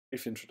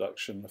Brief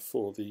introduction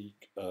for the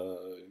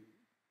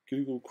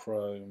Google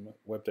Chrome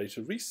Web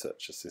Data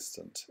Research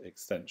Assistant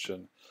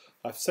extension.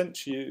 I've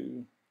sent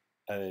you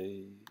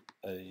a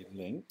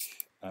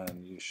link,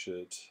 and you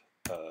should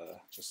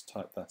just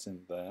type that in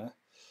there,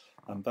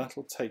 and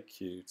that'll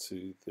take you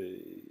to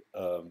the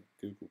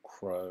Google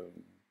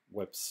Chrome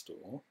Web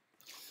Store,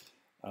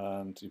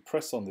 and you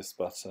press on this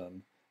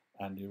button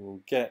and you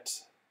will get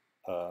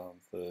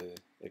the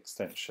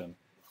extension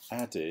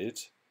added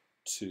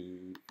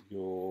to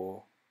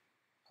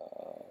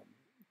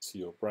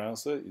your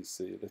browser. You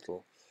see a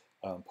little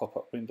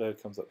pop-up window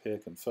comes up here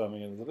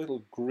confirming, and there's a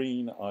little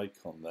green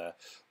icon there,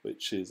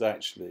 which is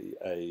actually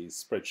a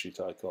spreadsheet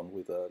icon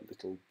with a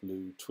little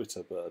blue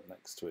Twitter bird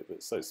next to it, but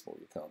it's so small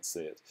you can't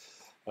see it.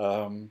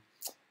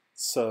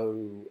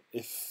 So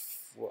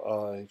if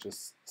I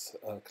just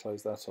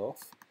close that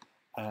off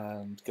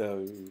and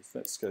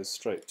let's go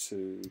straight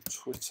to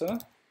Twitter.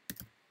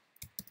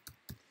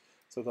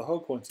 So the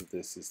whole point of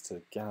this is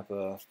to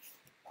gather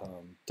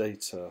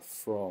data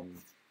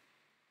from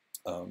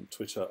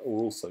Twitter,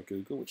 or also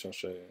Google, which I'll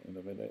show you in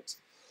a minute.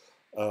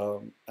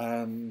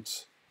 And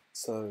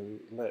so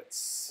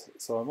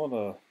I'm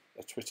on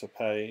a Twitter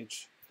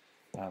page,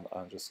 and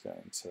I'm just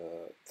going to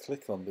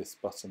click on this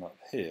button up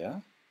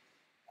here,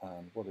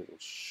 and what it'll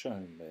show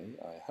me,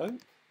 I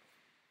hope,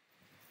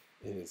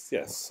 is,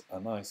 yes, a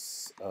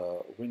nice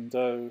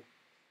window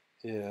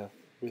here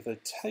with a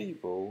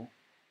table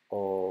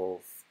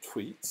of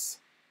tweets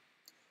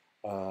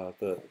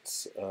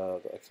that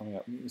are coming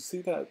up. You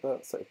see that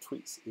set of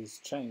tweets is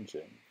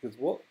changing, because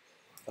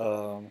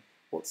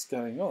what's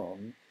going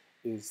on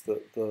is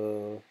that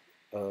the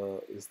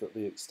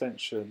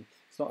extension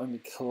is not only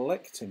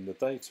collecting the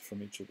data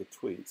from each of the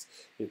tweets,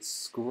 it's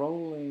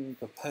scrolling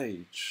the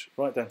page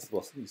right down to the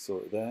bottom. You saw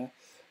it there,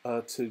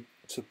 to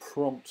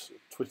prompt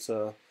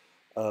Twitter,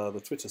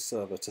 the Twitter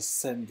server, to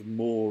send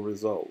more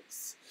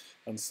results.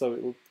 And so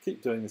it will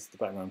keep doing this in the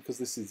background, because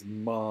this is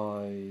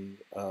my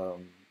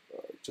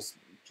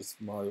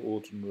just my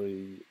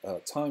ordinary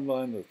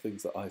timeline of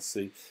things that I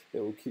see. It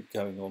will keep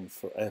going on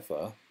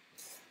forever.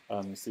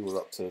 You see we're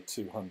up to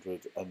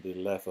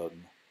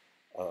 211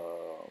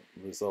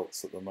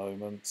 results at the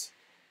moment.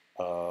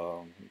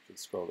 You can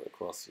scroll it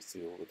across to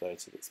see all the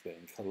data that's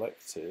being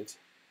collected.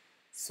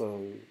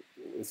 So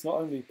it's not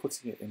only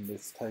putting it in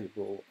this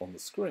table on the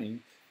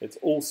screen, it's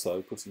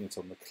also putting it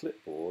on the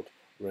clipboard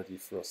ready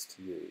for us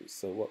to use.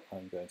 So what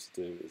I'm going to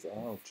do is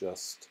I'll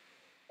just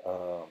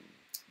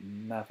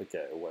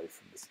navigate away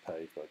from this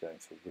page by going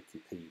to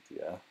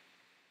Wikipedia.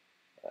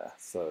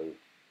 So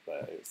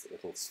there,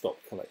 it'll stop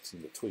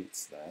collecting the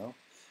tweets now.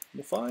 And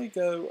if I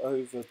go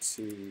over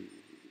to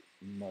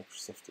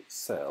Microsoft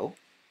Excel,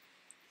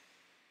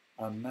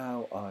 and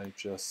now I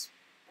just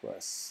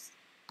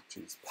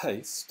choose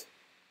paste,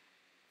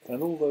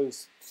 and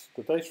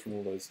the data from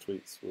all those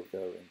tweets will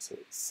go into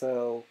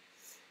Excel.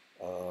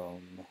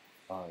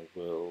 I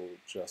will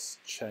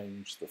just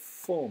change the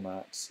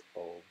format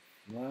of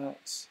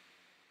that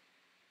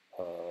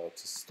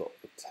to stop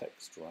the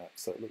text wrap,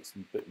 so it looks a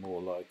bit more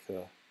like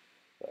an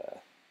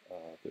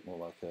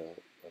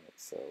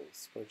Excel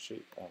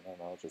spreadsheet. And then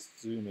I'll just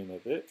zoom in a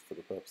bit for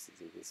the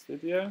purposes of this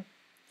video.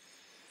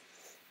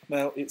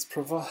 Now it's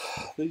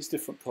these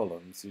different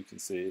columns, you can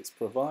see it's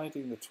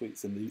providing the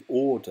tweets in the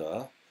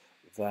order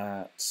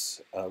that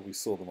we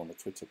saw them on the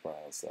Twitter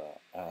browser,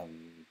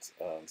 and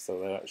so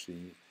they're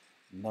actually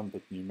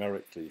numbered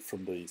numerically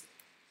from the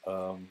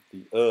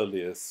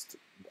earliest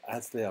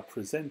as they are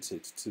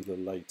presented to the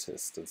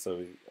latest, and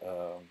so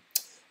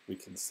we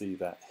can see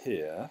that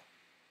here.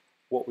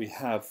 What we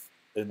have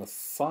in the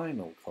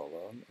final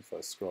column, if I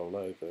scroll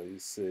over, you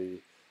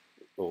see,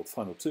 or the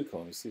final two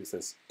columns, you see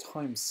it says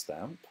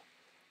timestamp,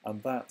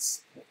 and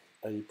that's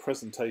a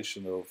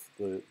presentation of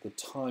the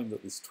time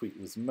that this tweet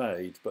was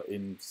made, but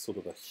in sort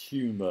of a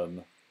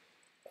human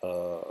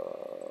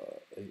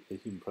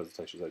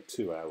presentation, so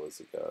 2 hours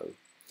ago.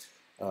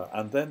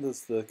 And then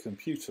there's the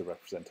computer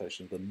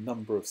representation of the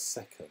number of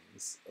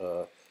seconds,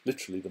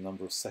 literally the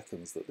number of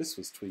seconds that this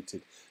was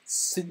tweeted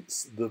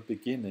since the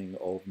beginning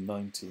of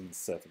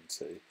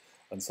 1970.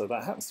 And so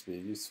that happens to be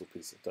a useful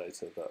piece of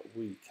data that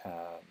we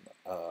can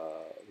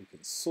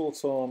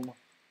sort on,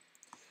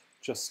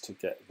 just to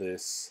get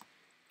this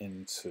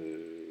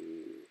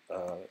into,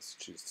 let's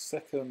choose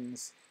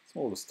seconds,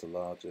 smallest to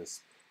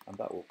largest, and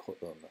that will put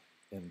them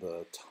in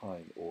the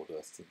time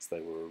order since they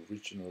were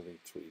originally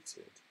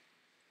tweeted.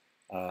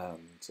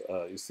 And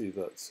you see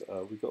that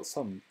we've got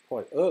some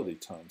quite early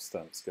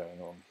timestamps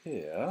going on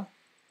here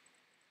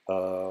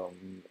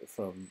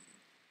from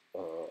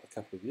a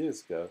couple of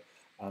years ago,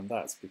 and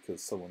that's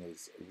because someone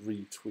has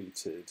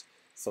retweeted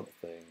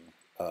something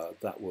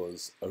that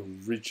was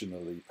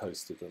originally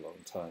posted a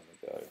long time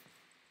ago.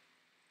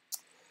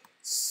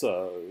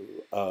 So,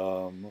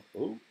 oh, I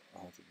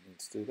didn't mean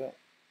to do that.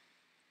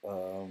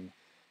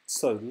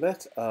 So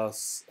let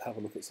us have a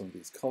look at some of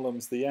these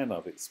columns. The N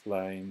I've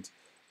explained.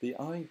 The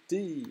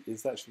ID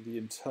is actually the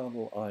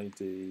internal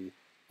ID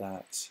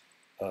that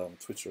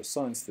Twitter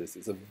assigns to this.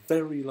 It's a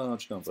very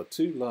large number,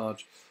 too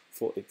large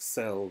for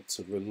Excel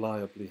to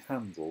reliably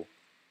handle,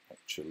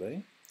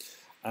 actually.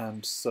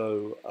 And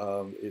so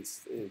it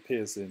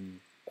appears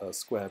in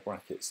square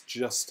brackets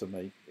just to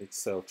make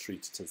Excel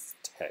treat it as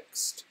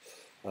text.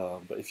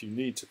 But if you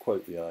need to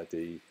quote the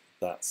ID,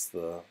 that's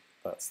the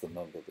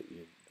number that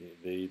you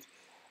need.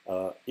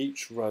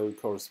 Each row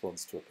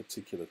corresponds to a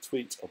particular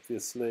tweet,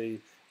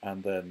 obviously,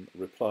 and then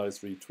replies,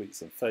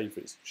 retweets, and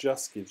favourites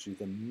just gives you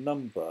the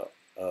number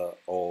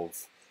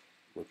of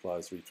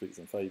replies, retweets,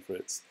 and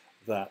favourites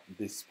that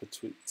this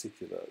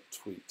particular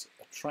tweet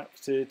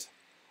attracted.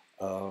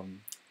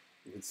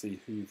 You can see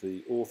who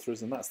the author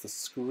is, and that's the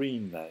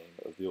screen name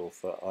of the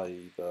author,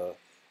 i.e.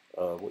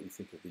 what you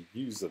think of the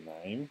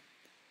username.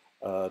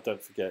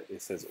 Don't forget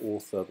it says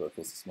author, but of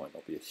course this might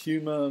not be a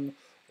human,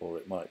 or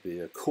it might be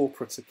a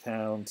corporate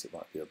account, it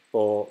might be a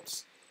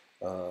bot,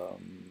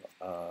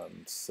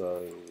 and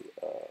so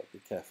be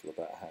careful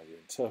about how you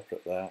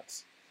interpret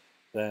that.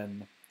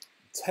 Then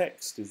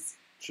text is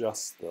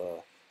just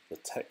the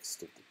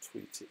text of the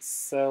tweet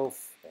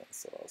itself,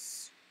 so I'll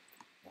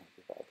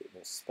give that a bit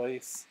more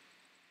space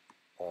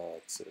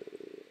to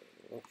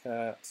look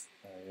at.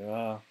 There you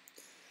are.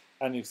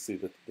 And you see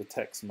that the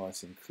text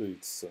might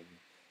include some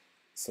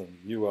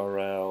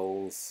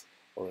URLs,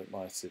 or it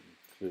might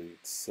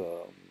include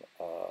some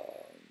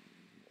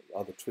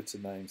other Twitter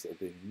names that are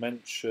being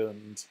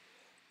mentioned,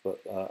 but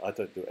I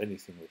don't do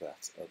anything with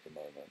that at the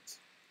moment.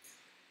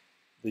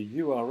 The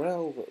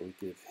URL that we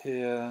give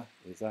here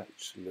is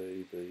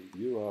actually the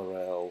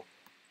URL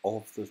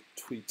of the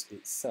tweet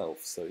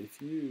itself. So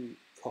if you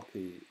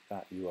copy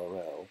that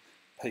URL,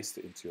 paste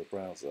it into your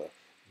browser,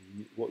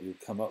 what you'll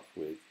come up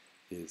with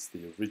is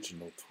the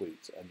original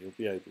tweet, and you'll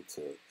be able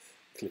to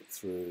click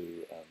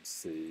through and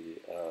see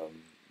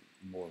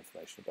more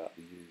information about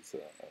the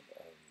user and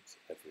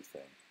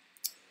everything.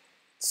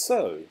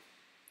 So,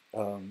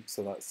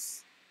 so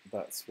that's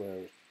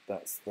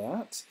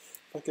that.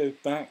 If I go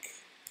back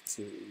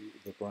to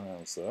the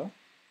browser,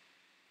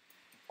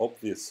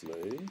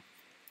 obviously,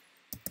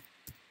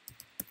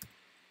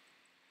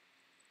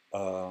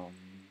 I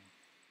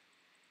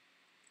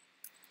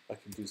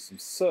can do some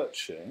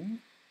searching.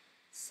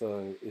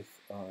 So if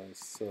I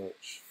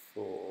search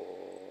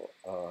for,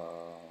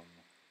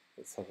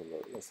 let's have a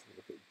look. Let's have a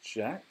look at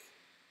Jack.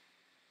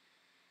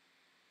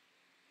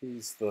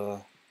 He's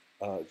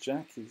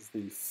Jack is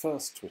the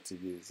first Twitter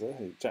user.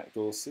 Jack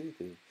Dorsey,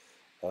 the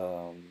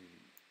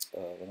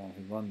man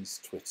who runs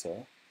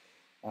Twitter,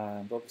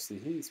 and obviously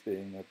he's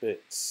being a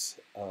bit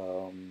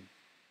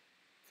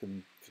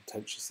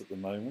contentious at the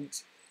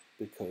moment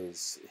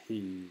because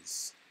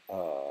he's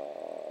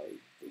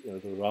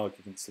there are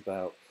arguments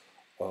about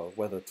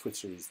whether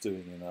Twitter is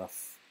doing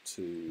enough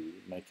to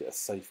make it a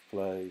safe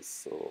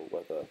place, or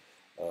whether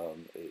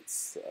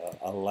it's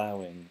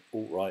allowing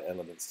alt-right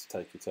elements to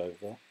take it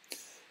over.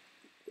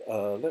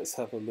 Let's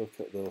have a look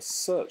at the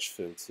search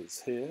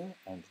filters here,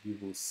 and you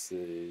will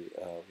see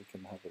we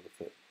can have a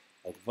look at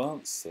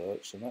advanced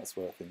search, and that's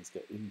where things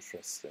get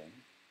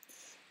interesting,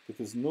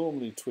 because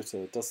normally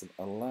Twitter doesn't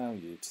allow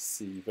you to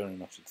see very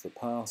much into the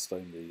past,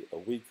 only a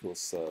week or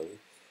so.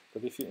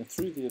 But if you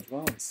through the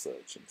advanced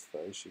search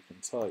interface, you can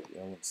type,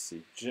 I want to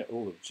see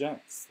all of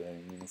Jack's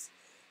things,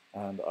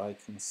 and I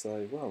can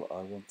say, well,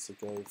 I want to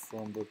go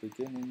from the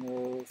beginning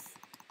of,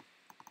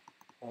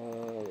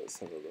 let's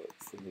have a look,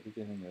 from the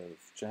beginning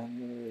of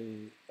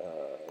January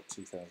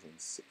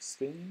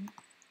 2016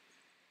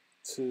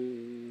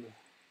 to,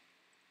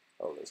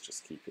 oh, let's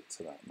just keep it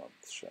to that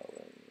month, shall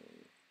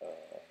we?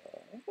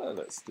 Well,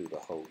 let's do the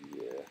whole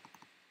year.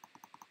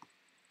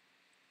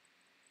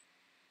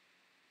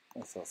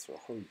 Let's ask for a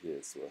whole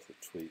year's worth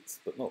of tweets,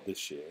 but not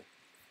this year,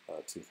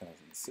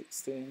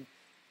 2016.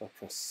 If I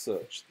press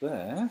search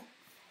there,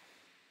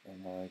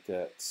 and I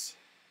get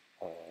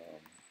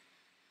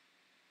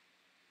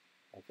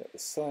the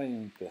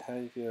same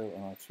behaviour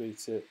when I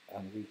tweet it,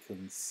 and we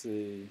can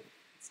see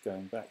it's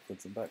going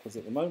backwards and backwards.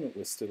 At the moment,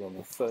 we're still on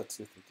the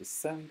 30th of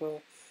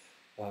December,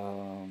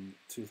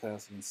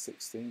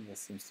 2016. There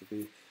seems to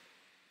be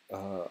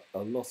a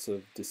lot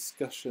of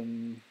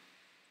discussion.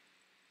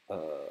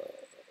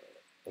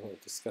 A lot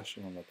of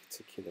discussion on a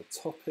particular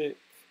topic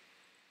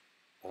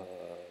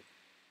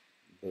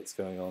that's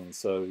going on.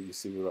 So you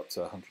see we're up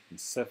to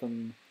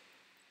 107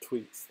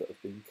 tweets that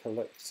have been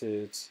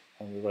collected,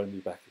 and we're only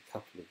back a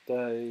couple of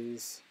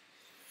days.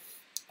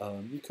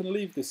 You can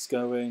leave this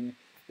going.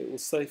 It will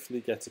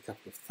safely get a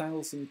couple of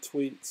thousand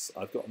tweets.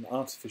 I've got an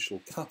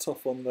artificial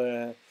cutoff on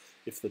there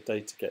if the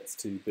data gets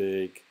too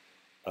big,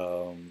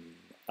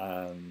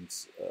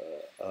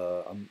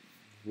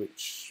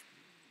 which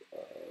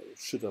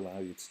should allow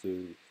you to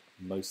do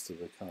most of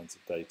the kinds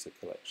of data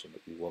collection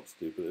that you want to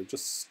do, but it'll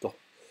just stop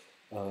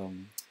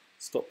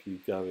you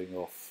going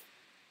off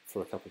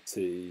for a cup of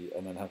tea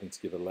and then having to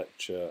give a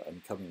lecture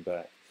and coming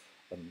back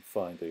and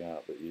finding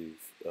out that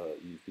you've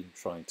been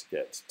trying to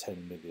get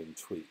 10 million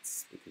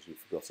tweets because you've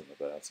forgotten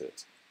about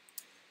it.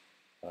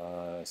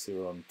 So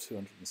we're on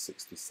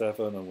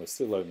 267, and we're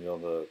still only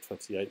on the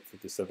 28th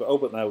of December. Oh,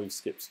 but now we've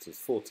skipped to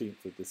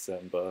 14th of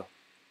December.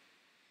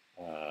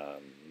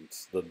 and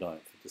the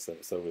 9th of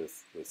December. So we're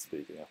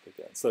speeding up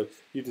again. So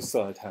you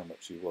decide how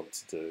much you want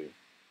to do.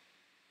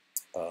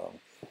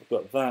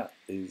 But that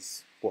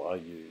is what I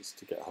use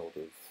to get hold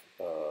of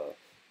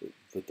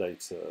the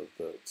data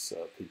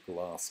that people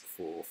ask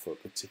for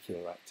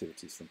particular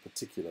activities from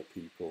particular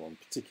people on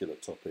particular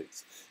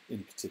topics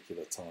in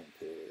particular time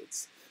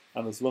periods.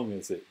 And as long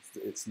as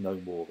it's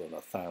no more than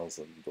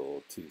 1,000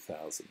 or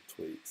 2,000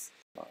 tweets.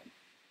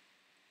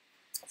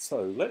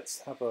 So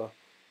let's have a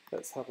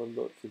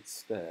look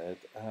instead.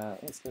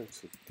 Let's go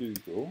to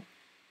Google.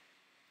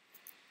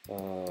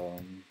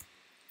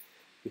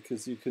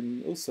 Because you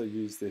can also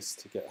use this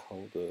to get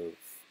hold of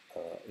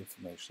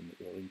information that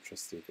you're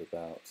interested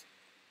about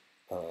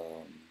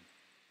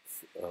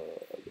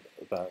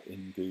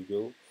in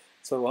Google.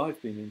 So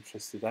I've been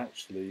interested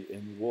actually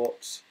in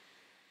what,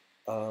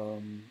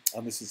 and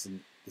this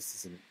isn't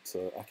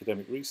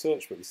academic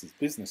research, but this is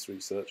business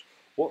research.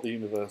 What the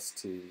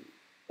university,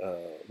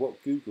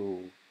 what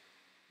Google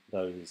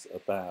knows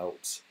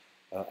about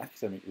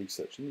academic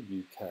research in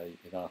the UK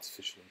in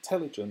artificial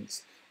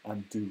intelligence,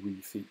 and do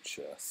we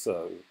feature.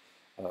 So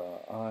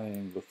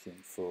I'm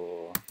looking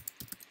for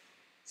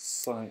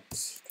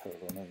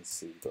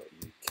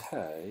site.ac.uk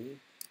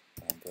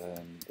and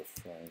then the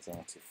phrase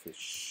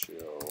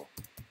artificial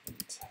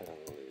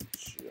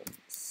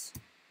intelligence.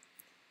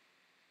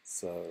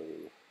 So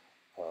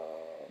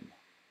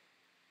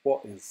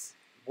what's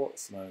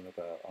known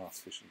about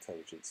artificial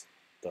intelligence?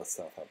 Does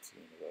Southampton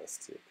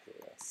University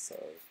appear? So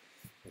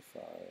if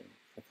I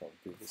click on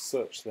Google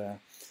search there,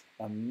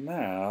 and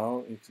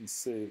now you can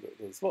see that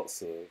there's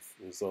lots of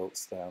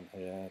results down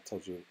here. I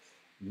told you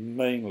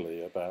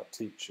mainly about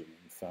teaching,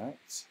 in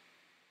fact.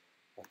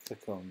 I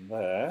click on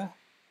there,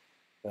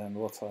 then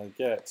what I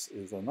get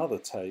is another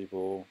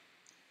table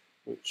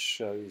which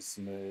shows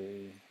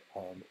me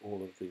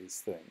all of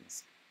these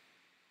things.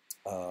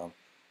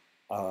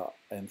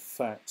 In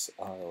fact,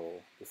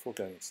 before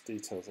going into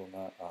details on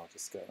that, I'll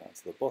just go down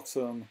to the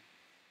bottom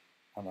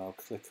and I'll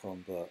click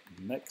on the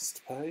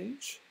next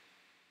page.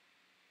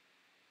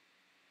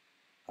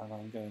 And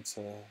I'm going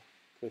to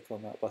click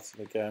on that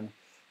button again.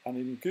 And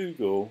in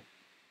Google,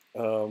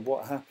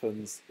 what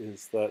happens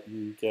is that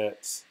you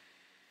get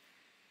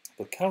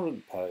the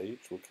current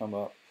page will come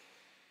up,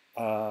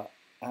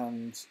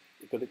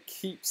 but it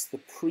keeps the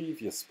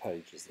previous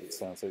pages that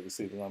sound. So you can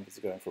see the numbers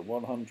are going from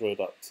 100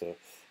 up to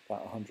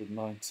about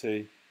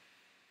 190,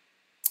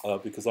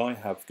 because I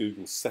have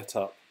Google set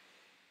up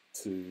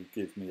to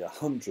give me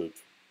 100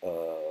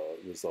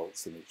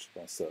 results in each of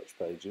my search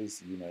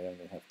pages. You may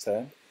only have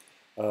 10.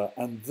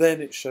 And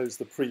then it shows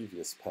the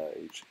previous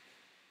page.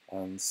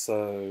 And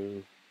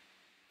so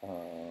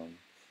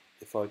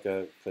if I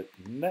go click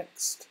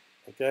next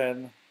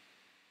again,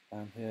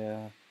 and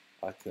here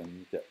I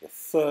can get the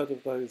third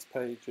of those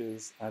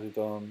pages added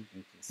on.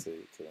 You can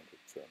see 200,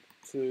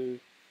 202.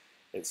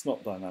 It's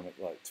not dynamic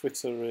like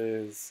Twitter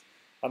is,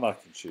 and I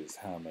can choose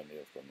how many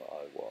of them that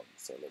I want.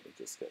 So let me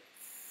just get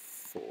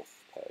the 4th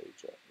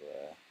page up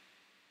there.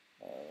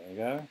 There we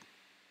go.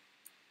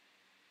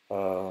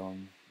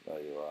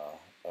 There you are.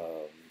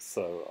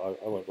 So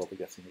I won't bother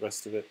getting the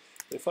rest of it.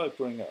 If I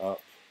bring it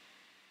up,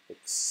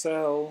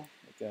 Excel,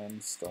 again,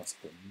 start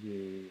up a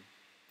new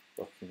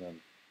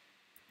document,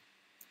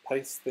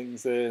 paste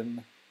things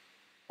in,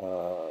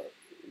 reorder,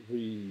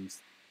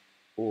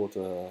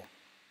 do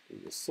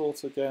the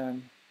sort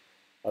again.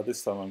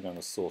 This time I'm going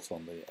to sort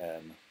on the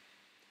N,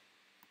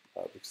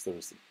 because there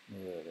isn't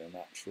really a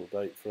natural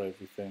date for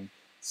everything.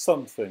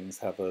 Some things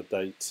have a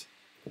date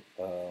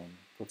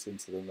put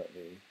into them. Let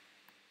me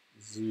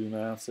zoom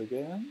out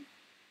again.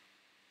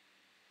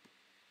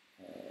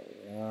 There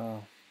we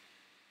are.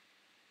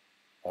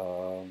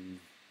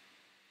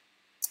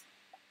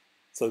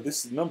 So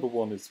this is number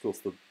 1 is of course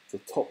the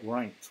top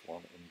ranked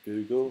one in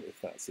Google,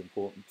 if that's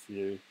important to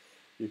you.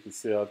 You can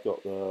see I've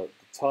got the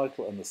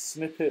title and the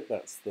snippet,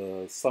 that's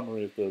the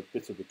summary of the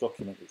bit of the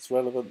document that's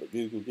relevant that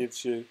Google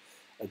gives you.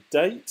 A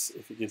date,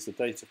 if it gives a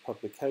date of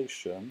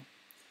publication.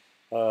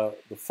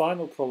 The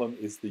final column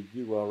is the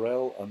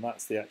URL, and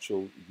that's the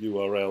actual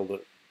URL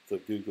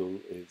that Google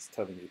is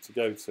telling you to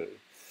go to.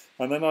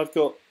 And then I've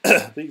got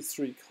these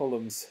 3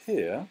 columns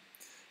here,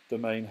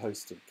 domain,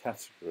 host, and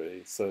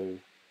category. So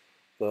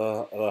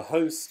the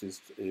host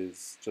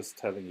is just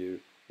telling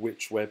you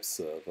which web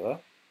server,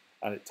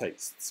 and it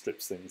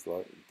strips things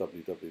like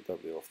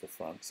www off the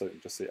front, so you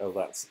can just see, oh,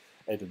 that's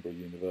Edinburgh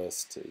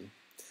University.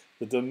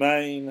 The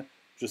domain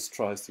just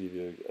tries to give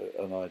you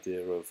an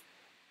idea of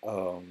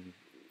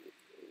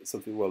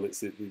something. Well, it's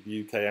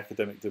the UK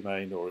academic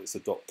domain, or it's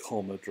a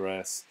 .com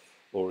address,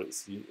 or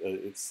it's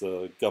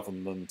a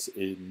government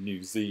in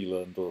New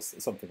Zealand, or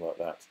something like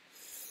that.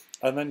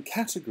 And then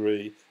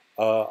category,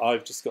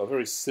 I've just got a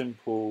very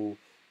simple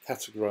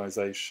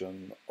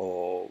categorization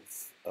of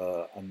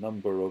a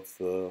number of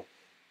the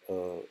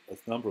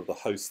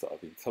hosts that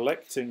I've been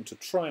collecting to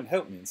try and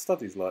help me in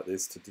studies like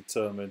this to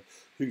determine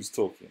who's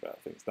talking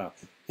about things. Now,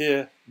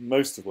 here,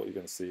 most of what you're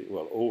going to see,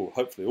 well,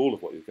 hopefully all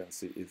of what you're going to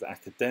see is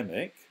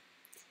academic,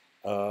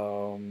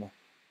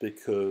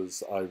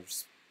 because I've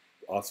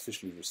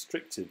artificially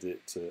restricted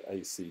it to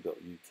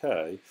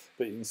ac.uk,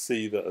 but you can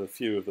see that a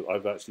few of them,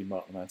 I've actually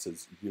marked them out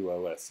as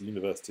UOS,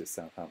 University of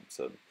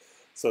Southampton.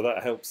 So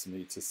that helps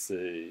me to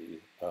see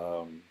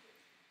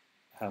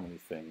how many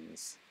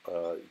things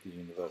the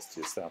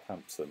University of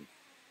Southampton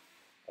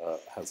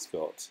has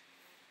got.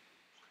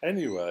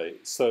 Anyway,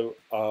 so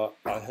I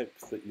hope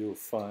that you'll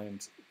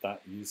find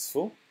that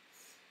useful,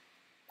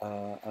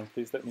 and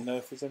please let me know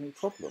if there's any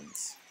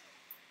problems.